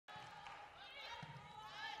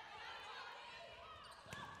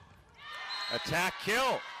Attack,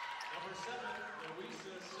 kill.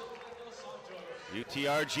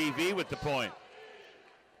 UTRGV with the point.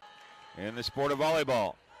 In the sport of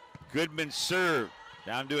volleyball. Goodman serve.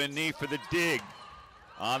 Down to a knee for the dig.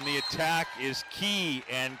 On the attack is Key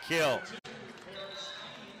and kill.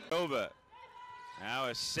 Over. Now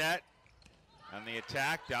a set. On the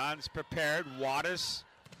attack, Don's prepared. Wattis,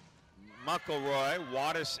 McElroy.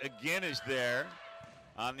 Wattis again is there.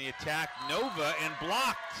 On the attack, Nova, and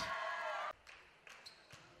blocked.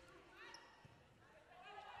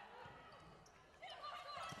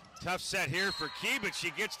 Tough set here for Key, but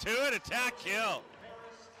she gets to it. Attack, kill.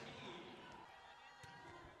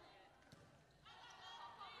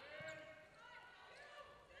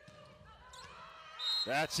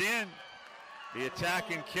 That's in. The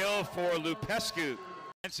attack and kill for Lupescu.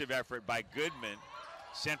 Defensive effort by Goodman.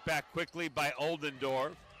 Sent back quickly by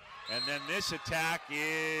Oldendorf. And then this attack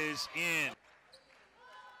is in.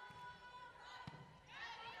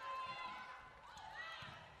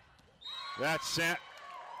 That's sent.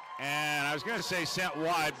 And I was going to say sent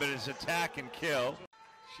wide, but it's attack and kill.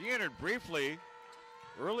 She entered briefly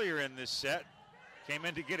earlier in this set. Came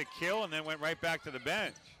in to get a kill and then went right back to the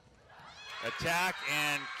bench. Attack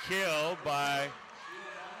and kill by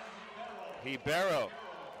Ribeiro.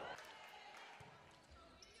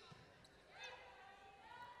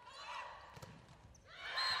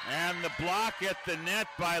 And the block at the net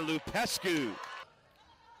by Lupescu.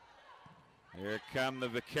 Here come the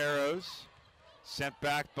Vaqueros. Sent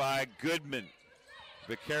back by Goodman.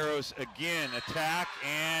 Vaqueros again, attack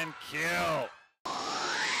and kill.